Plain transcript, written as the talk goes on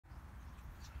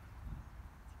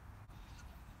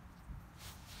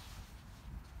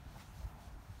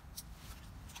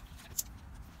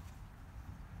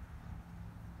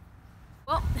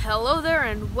Hello there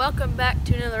and welcome back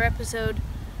to another episode.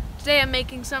 Today I'm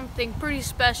making something pretty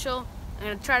special. I'm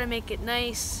going to try to make it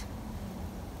nice.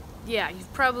 Yeah,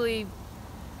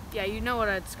 you know what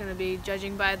it's going to be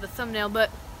judging by the thumbnail,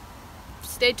 but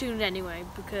stay tuned anyway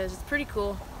because it's pretty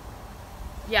cool.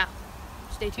 Yeah,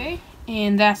 stay tuned. Okay,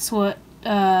 and that's what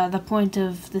the point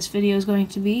of this video is going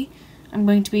to be. I'm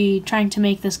going to be trying to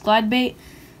make this glide bait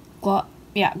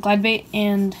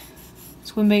and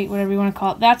swim bait, whatever you want to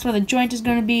call it. That's where the joint is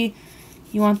going to be.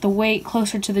 You want the weight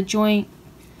closer to the joint.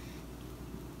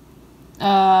 Don't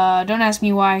ask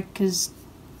me why, because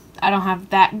I don't have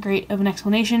that great of an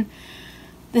explanation.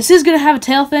 This is going to have a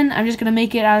tail fin. I'm just going to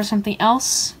make it out of something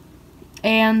else.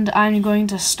 And I'm going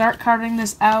to start carving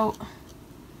this out.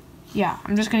 Yeah,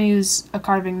 I'm just going to use a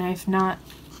carving knife, not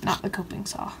the coping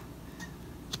saw.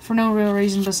 For no real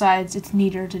reason besides it's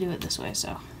neater to do it this way,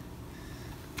 so.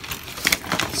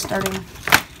 Starting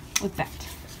with that.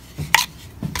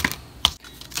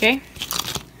 Okay.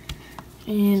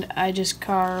 And I just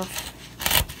carve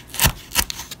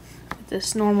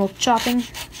this normal chopping.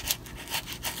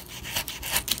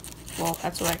 Well,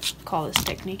 that's what I call this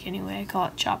technique anyway. I call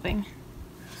it chopping.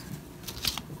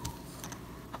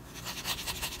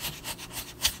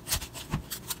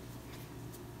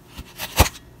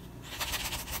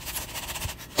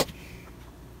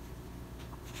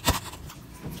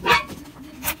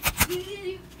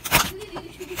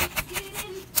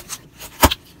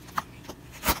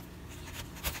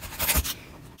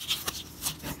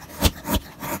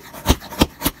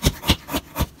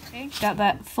 Got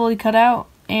that fully cut out,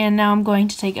 and now I'm going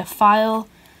to take a file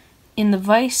in the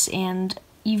vise and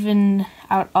even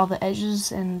out all the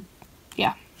edges, and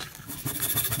yeah.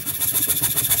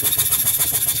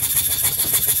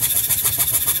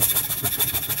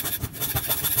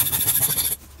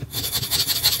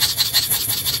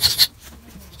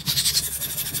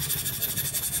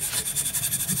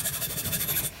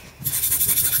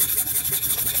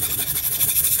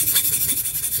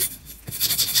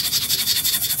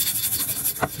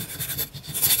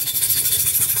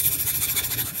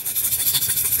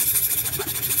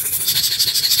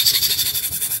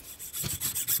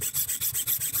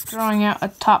 Drawing out a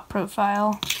top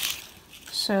profile,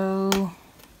 so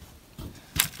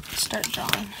start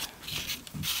drawing.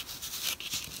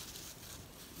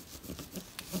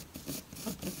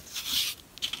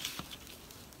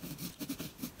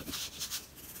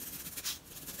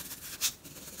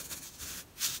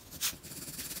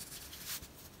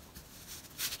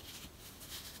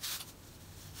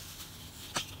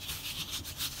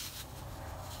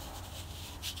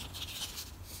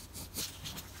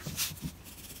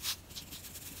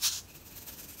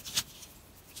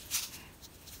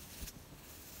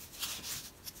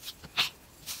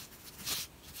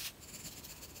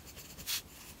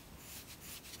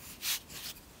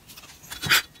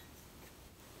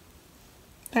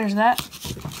 There's that.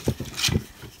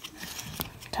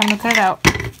 Time to cut it out.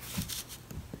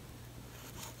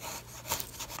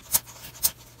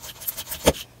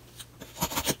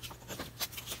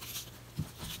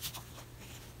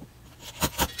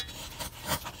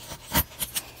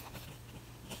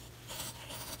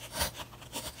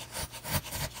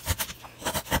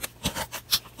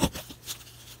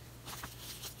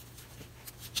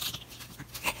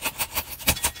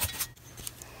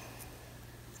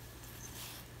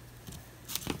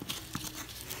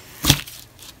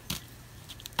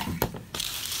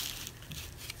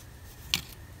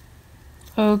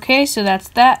 Okay, so that's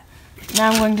that.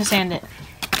 Now I'm going to sand it.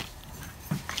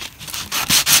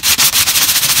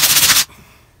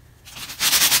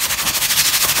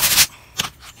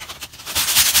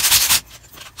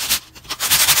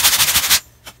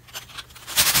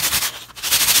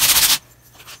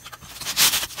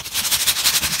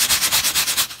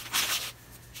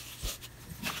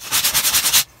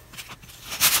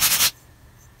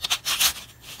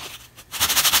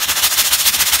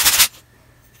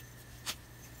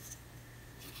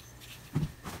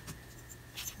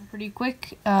 Pretty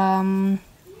quick. Now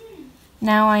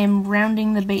I am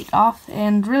rounding the bait off,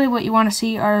 and really what you want to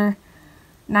see are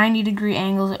 90-degree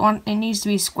angles. It needs to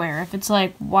be square. If it's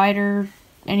like wider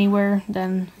anywhere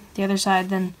than the other side,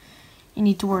 then you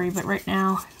need to worry, but right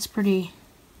now it's pretty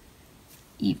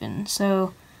even.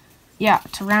 So yeah,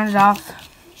 to round it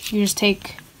off, you just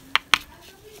take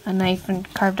a knife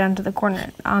and carve down to the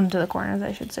corner, onto the corners,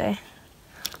 I should say,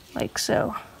 like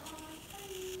so.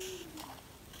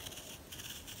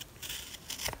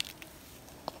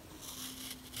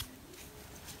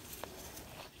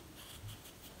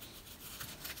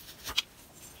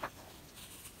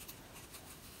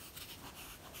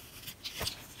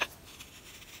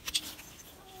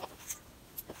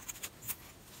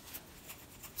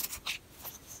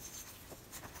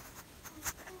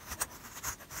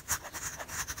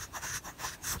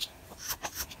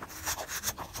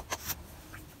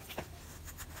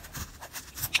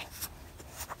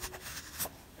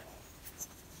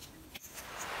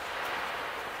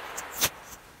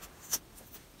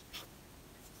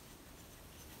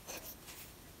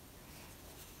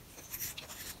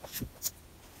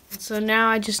 So now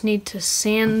I just need to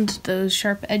sand those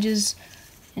sharp edges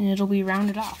and it'll be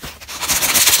rounded off.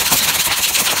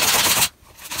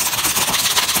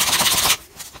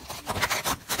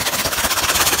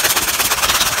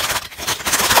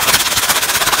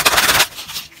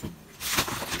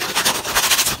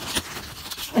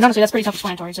 And honestly, that's pretty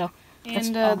self-explanatory, so.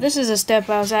 And this is a step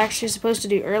I was actually supposed to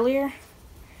do earlier.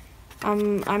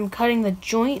 I'm cutting the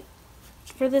joint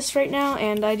for this right now,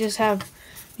 and I just have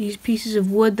these pieces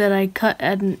of wood that I cut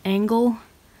at an angle,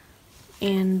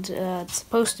 and it's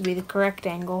supposed to be the correct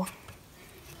angle,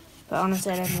 but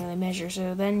honestly I didn't really measure.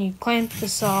 So then you clamp the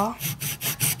saw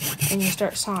and you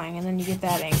start sawing, and then you get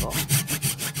that angle.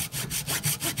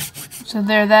 So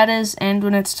there that is, and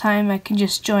when it's time I can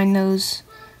just join those.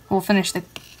 We'll finish the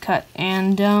cut,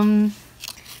 and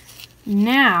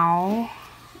now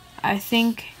I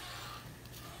think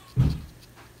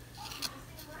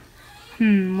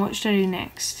what should I do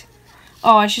next?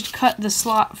 Oh, I should cut the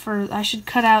slot for, I should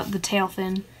cut out the tail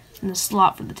fin and the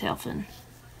slot for the tail fin.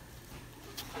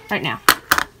 Right now.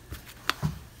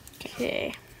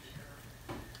 Okay.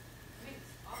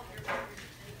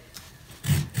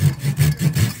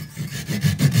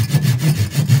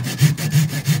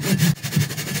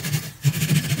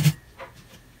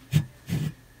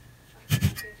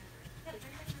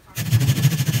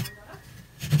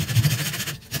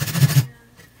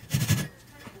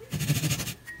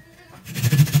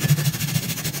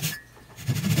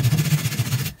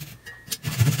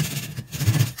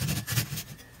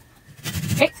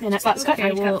 Okay, and that slot's cut.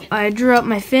 Okay, well, I drew up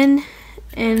my fin,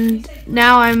 and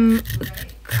now I'm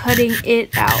cutting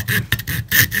it out.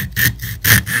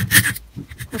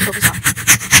 Let's focus on.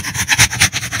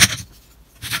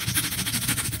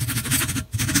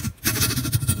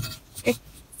 Okay.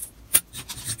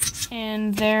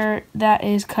 And there, that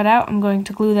is cut out. I'm going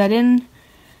to glue that in,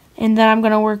 and then I'm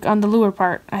going to work on the lure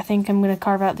part. I think I'm going to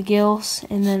carve out the gills,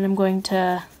 and then I'm going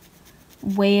to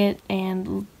weigh it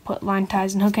and put line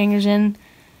ties and hook hangers in,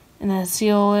 and then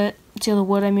seal the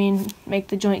wood, make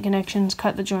the joint connections,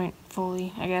 cut the joint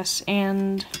fully, I guess,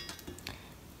 and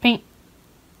paint.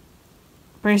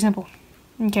 Very simple.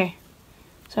 Okay,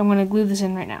 so I'm going to glue this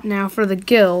in right now. Now for the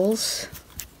gills,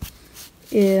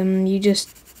 you just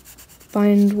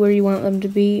find where you want them to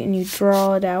be and you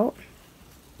draw it out.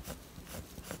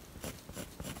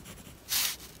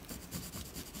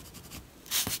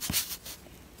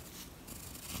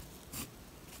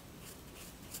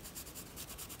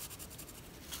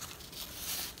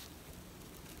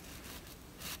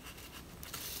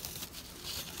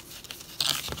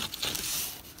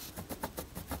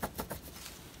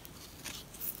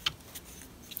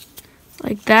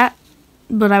 Like that,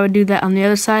 but I would do that on the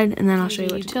other side, and then I'll show you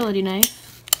what utility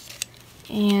knife.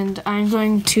 And I'm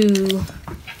going to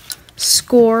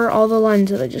score all the lines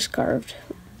that I just carved,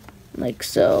 like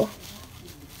so.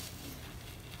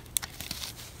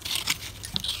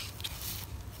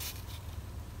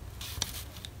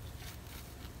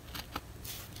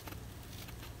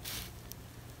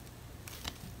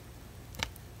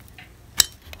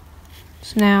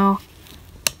 So now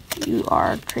you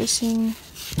are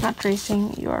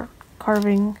you are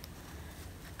carving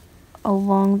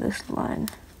along this line.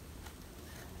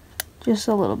 Just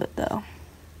a little bit though.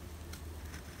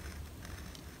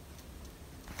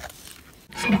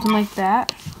 Something like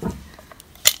that.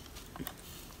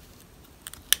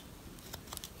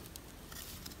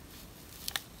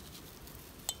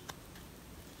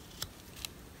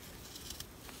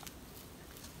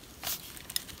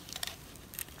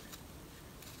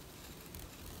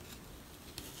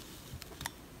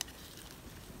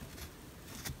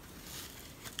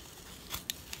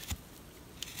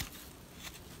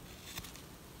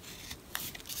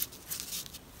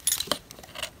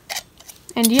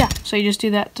 And yeah, so you just do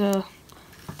that to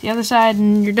the other side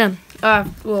and you're done.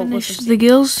 Finish the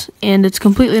gills, and it's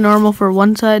completely normal for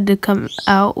one side to come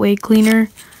out way cleaner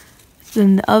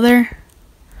than the other.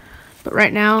 But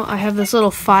right now I have this little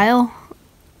file,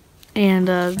 and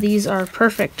these are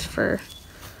perfect for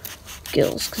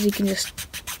gills because you can just,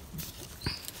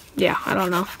 yeah, I don't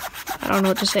know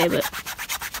what to say, but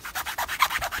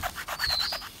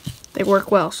they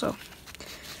work well, so.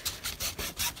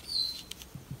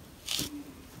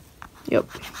 Yep.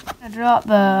 I drew out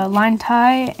the line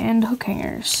tie and hook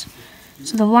hangers.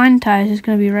 So the line tie is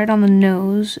going to be right on the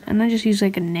nose, and I just use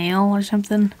like a nail or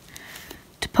something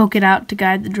to poke it out to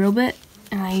guide the drill bit.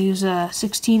 And I use a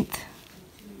 1/16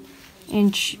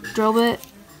 inch drill bit.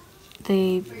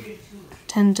 They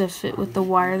tend to fit with the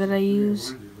wire that I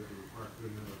use.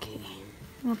 Okay,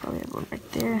 I'll probably have one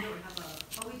right there.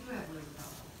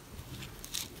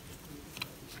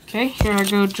 Okay, here I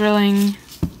go drilling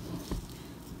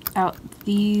out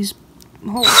these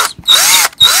holes.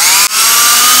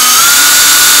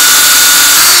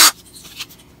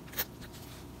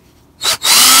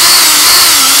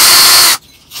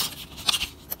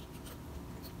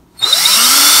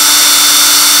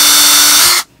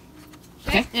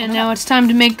 Okay, and now it's time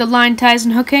to make the line ties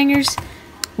and hook hangers.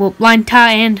 Well, line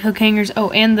tie and hook hangers.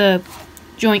 Oh, and the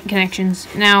joint connections.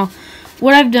 Now,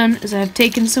 what I've done is I've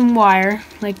taken some wire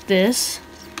like this,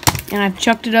 and I've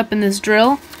chucked it up in this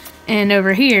drill. And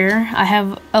over here, I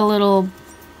have a little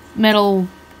metal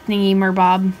thingy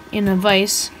merbob in a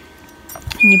vise.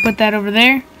 And you put that over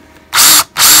there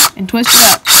and twist it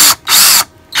up.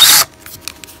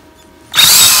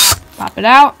 Pop it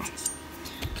out.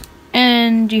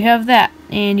 And you have that.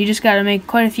 And you just gotta make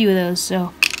quite a few of those.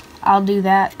 So I'll do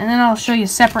that. And then I'll show you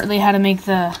separately how to make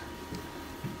the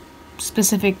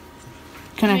specific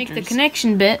connectors. To make the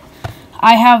connection bit,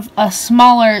 I have a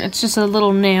smaller, it's just a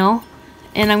little nail.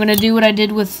 And I'm going to do what I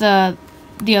did with the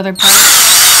other part.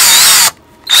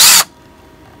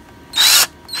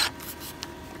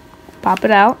 Pop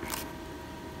it out.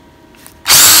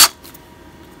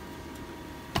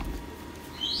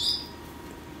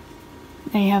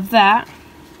 There you have that.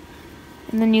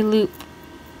 And then you loop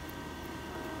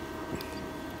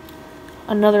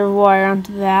another wire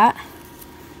onto that.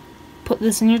 Put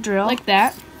this in your drill like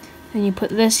that. Then you put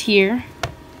this here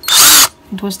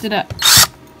and twist it up.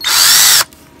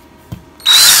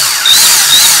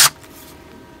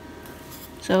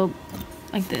 So,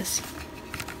 like this.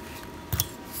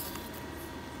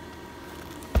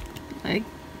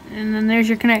 And then there's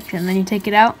your connection. Then you take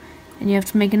it out, and you have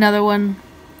to make another one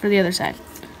for the other side.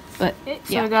 But, yeah.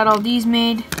 So I got all these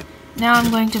made. Now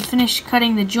I'm going to finish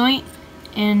cutting the joint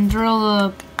and drill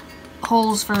the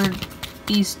holes for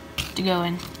these to go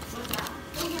in.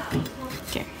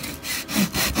 Okay.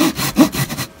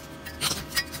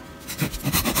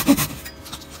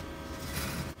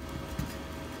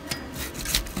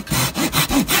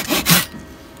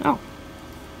 Oh.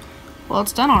 Well,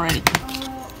 it's done already.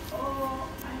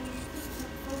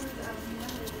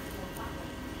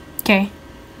 Okay.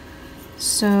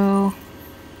 So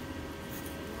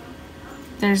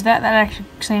there's that. That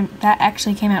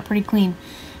actually came out pretty clean.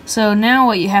 So now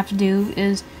what you have to do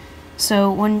is,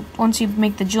 once you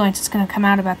make the joints, it's going to come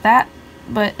out about that,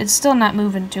 but it's still not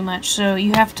moving too much. So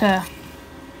you have to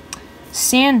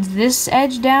sand this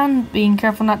edge down, being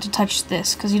careful not to touch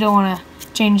this, because you don't want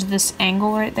to change this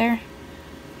angle right there.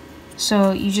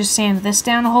 So you just sand this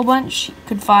down a whole bunch. You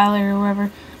could file it or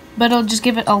whatever, but it'll just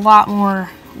give it a lot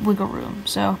more wiggle room.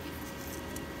 So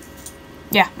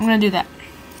yeah, I'm going to do that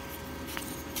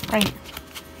right here.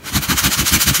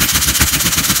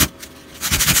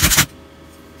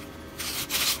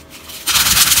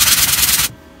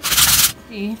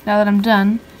 See, now that I'm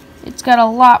done, it's got a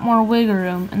lot more wiggle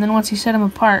room, and then once you set them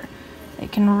apart,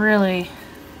 it can really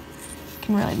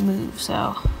move.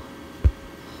 So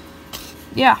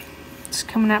yeah, it's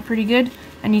coming out pretty good.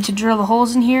 I need to drill the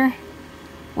holes in here,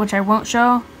 which I won't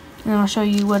show, and then I'll show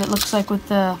you what it looks like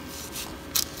with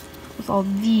all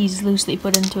these loosely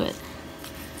put into it.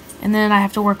 And then I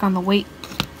have to work on the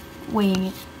weighing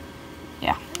it.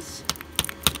 Yeah.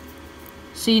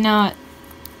 See, now it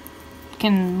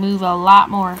can move a lot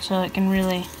more, so it can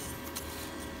really,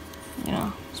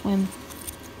 swim.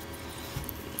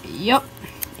 Yep.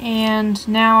 And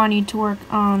now I need to work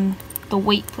on the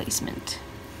weight placement.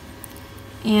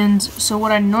 And so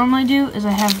what I normally do is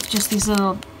I have just these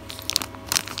little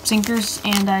sinkers,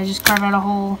 and I just carve out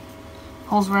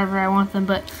holes wherever I want them.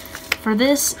 But for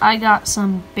this, I got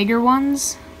some bigger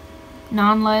ones,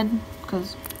 non-lead,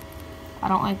 because I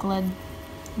don't like lead.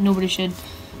 Nobody should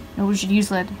use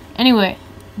lead. Anyway,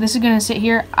 this is gonna sit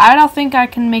here. I don't think I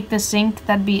can make this sink.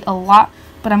 That'd be a lot.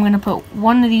 But I'm gonna put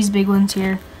one of these big ones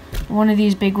here, one of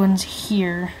these big ones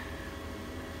here,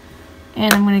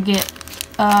 and I'm gonna get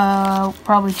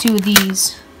probably two of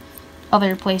these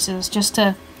other places, just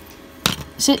to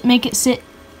make it sit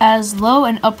as low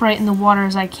and upright in the water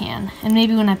as I can. And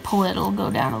maybe when I pull it, it'll go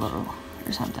down a little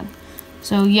or something.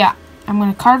 So yeah, I'm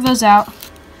gonna carve those out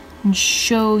and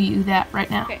show you that right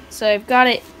now. Okay, so I've got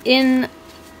it in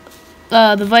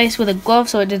the vise with a glove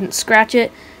so it didn't scratch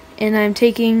it, and I'm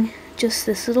taking just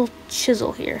this little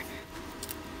chisel here.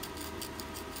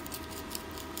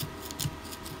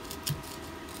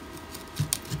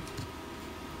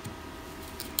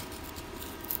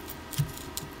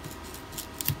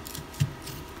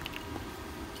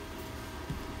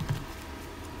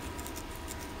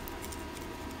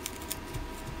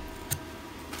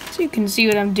 So you can see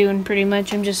what I'm doing pretty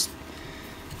much. I'm just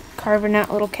carving out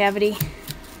a little cavity.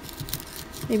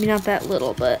 Maybe not that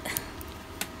little, but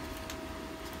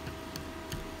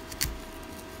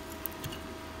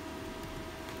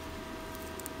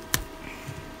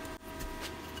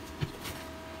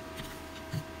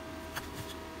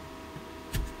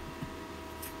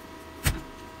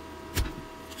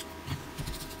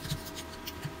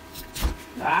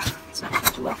It's not going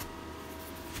too well.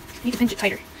 Need to pinch it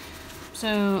tighter.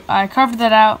 So I carved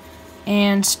that out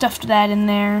and stuffed that in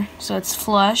there so it's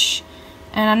flush.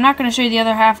 And I'm not going to show you the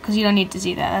other half because you don't need to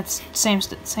see that. That's same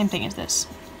thing as this.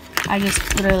 I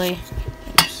just literally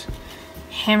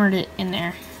hammered it in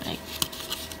there, like,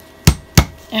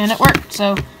 and it worked.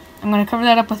 So I'm going to cover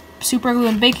that up with super glue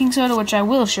and baking soda, which I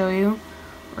will show you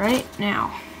right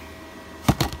now.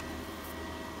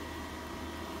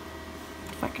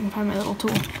 If I can find my little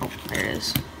tool. Oh, there it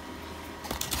is.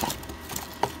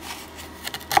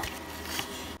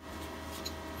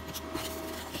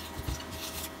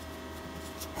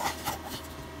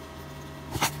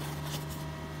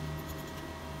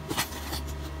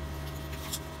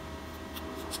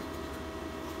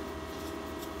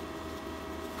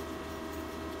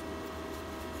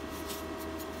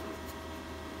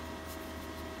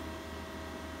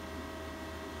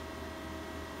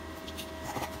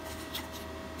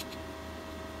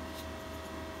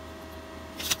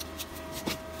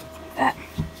 That.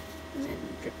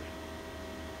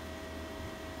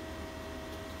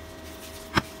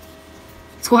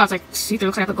 It's cool how it's like see-through.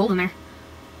 Looks like I put gold in there.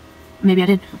 Maybe I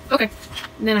did. Okay.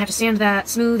 And then I have to sand that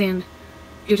smooth and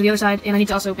do it to the other side. And I need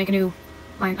to also make a new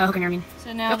line, hook in there, I mean.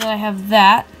 So now that I have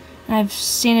that, and I've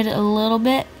sanded it a little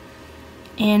bit,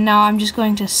 and now I'm just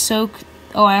going to soak.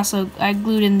 Oh, I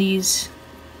glued in these.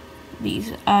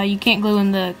 You can't glue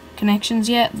in the connections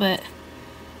yet, but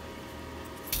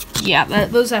yeah,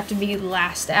 those have to be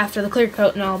last after the clear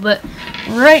coat and all. But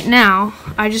right now,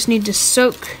 I just need to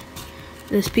soak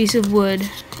this piece of wood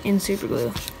in super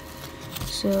glue.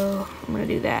 So I'm gonna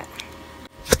do that.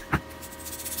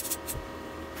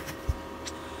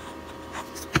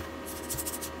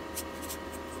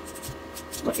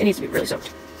 Look, it needs to be really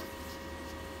soaked.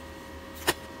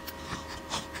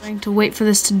 I'm going to wait for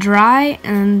this to dry,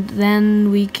 and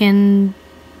then we can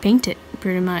paint it,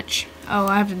 pretty much. Oh,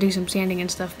 I have to do some sanding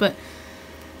and stuff, but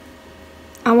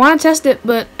I want to test it,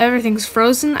 but everything's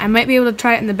frozen. I might be able to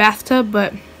try it in the bathtub,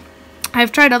 but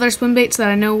I've tried other swim baits that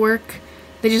I know work.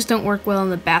 They just don't work well in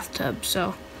the bathtub,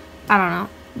 so I don't know.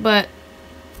 But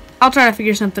I'll try to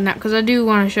figure something out, because I do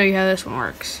want to show you how this one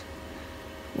works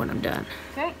when I'm done.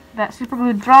 Okay, that super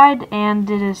glue dried, and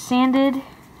it is sanded.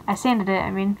 I sanded it,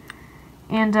 I mean.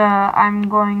 And I'm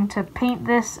going to paint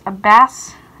this a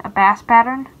bass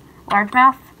pattern,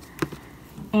 largemouth.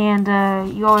 And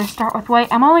you always start with white.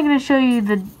 I'm only going to show you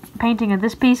the painting of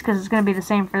this piece because it's going to be the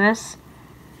same for this.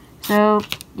 So,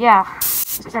 yeah,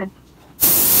 let's get started.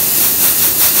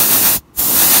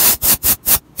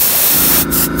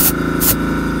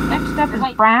 Next step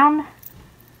is brown.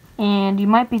 And you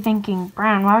might be thinking,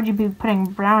 brown, why would you be putting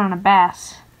brown on a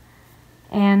bass?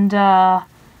 And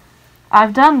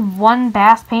I've done one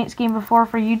bass paint scheme before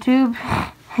for YouTube,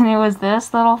 and it was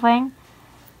this little thing.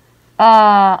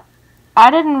 I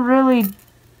didn't really,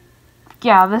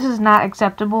 yeah, this is not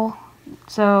acceptable,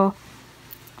 so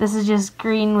this is just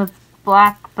green with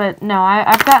black, but no,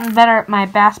 I've gotten better at my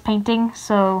bass painting,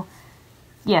 so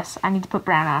yes, I need to put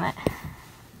brown on it.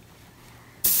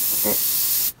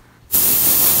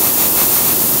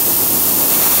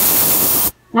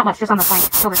 Not much, just on the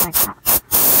flank, silver flank.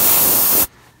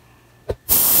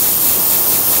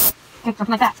 Okay,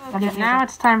 something like that. Now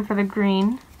it's time for the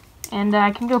green, and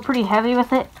I can go pretty heavy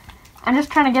with it. I'm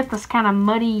just trying to get this kind of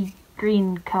muddy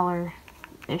green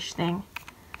color-ish thing.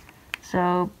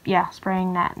 So, yeah,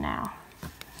 spraying that now.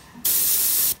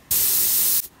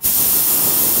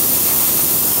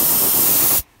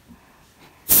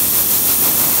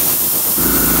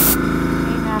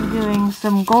 Okay, now I'm doing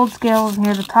some gold scales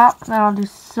near the top, and then I'll do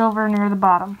silver near the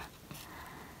bottom.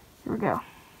 Here we go.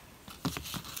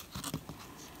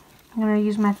 I'm going to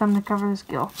use my thumb to cover this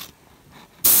gill.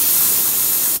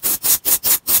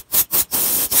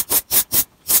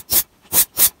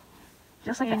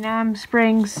 Just like that. Now I'm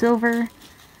spraying silver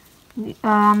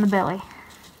on the belly.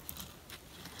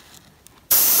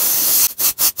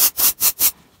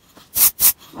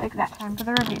 Like that. Time for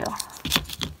the reveal.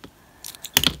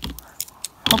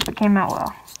 Hope it came out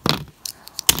well.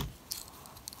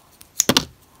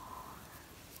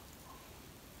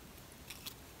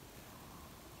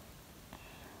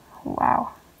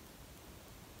 Wow.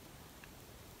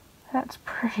 That's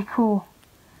pretty cool.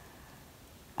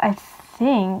 I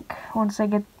think once I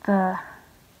get the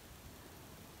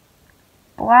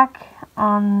black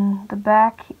on the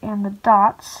back and the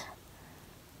dots,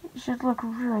 it should look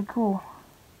really cool.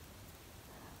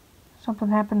 Something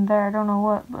happened there, I don't know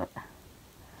what, but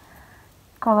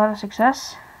call that a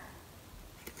success.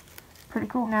 Pretty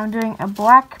cool. Now I'm doing a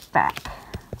black back.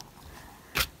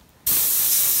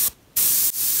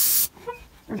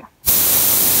 There we go.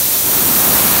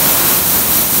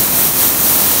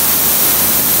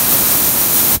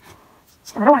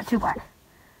 too black.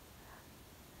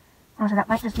 Oh, so that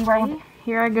might just be where I want it.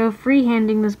 Here I go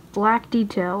freehanding this black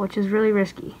detail, which is really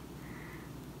risky.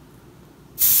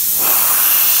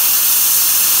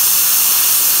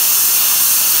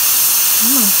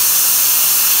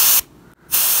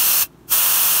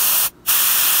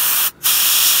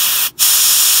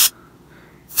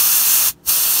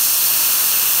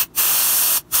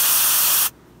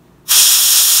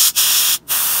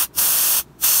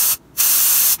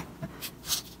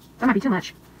 That might be too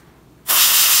much.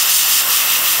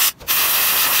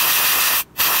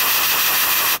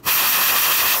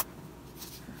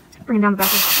 Bring it down the back.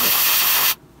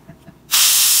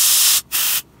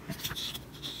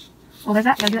 Oh, there's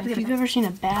that. Gotta do that to the If other you've side. ever seen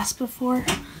a bass before,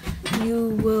 you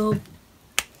will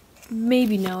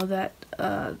maybe know that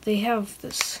they have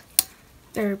this,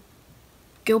 their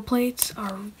gill plates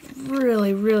are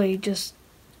really, really just,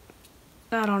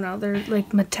 I don't know, they're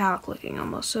like metallic looking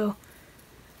almost. So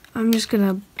I'm just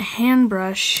gonna hand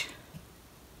brush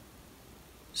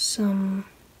some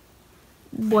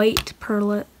white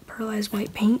pearlized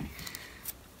white paint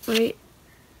right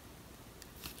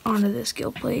onto this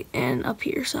gill plate and up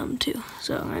here some too.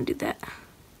 So I'm gonna do that.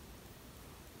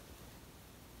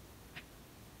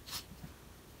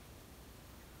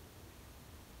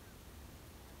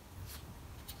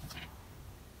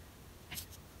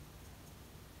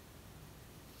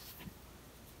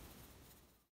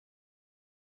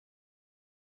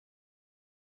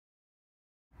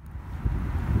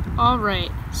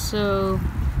 Alright, so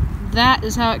that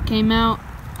is how it came out.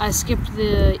 I skipped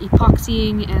the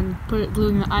epoxying and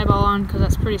gluing the eyeball on because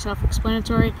that's pretty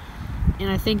self-explanatory.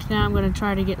 And I think now I'm going to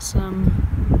try to get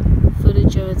some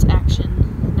footage of its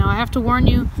action. Now I have to warn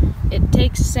you, it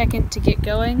takes a second to get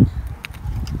going,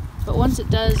 but once it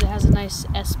does, it has a nice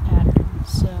S pattern.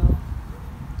 So,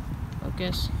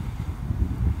 focus.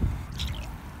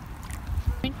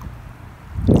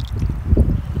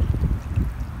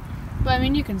 But I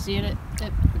mean, you can see it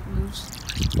moves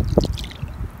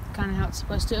kind of how it's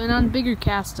supposed to. And on bigger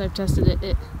casts I've tested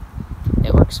it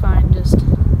works fine. Just,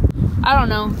 I don't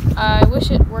know, I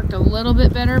wish it worked a little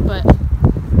bit better, but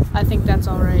I think that's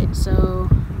alright. So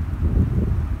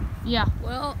yeah,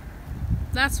 well,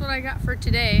 that's what I got for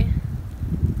today.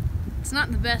 It's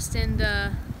not the best, and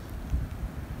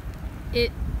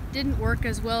it didn't work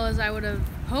as well as I would have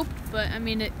hoped, but I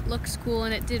mean, it looks cool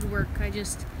and it did work.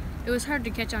 It was hard to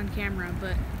catch on camera,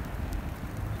 but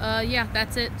yeah,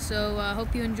 that's it. So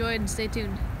hope you enjoyed and stay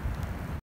tuned.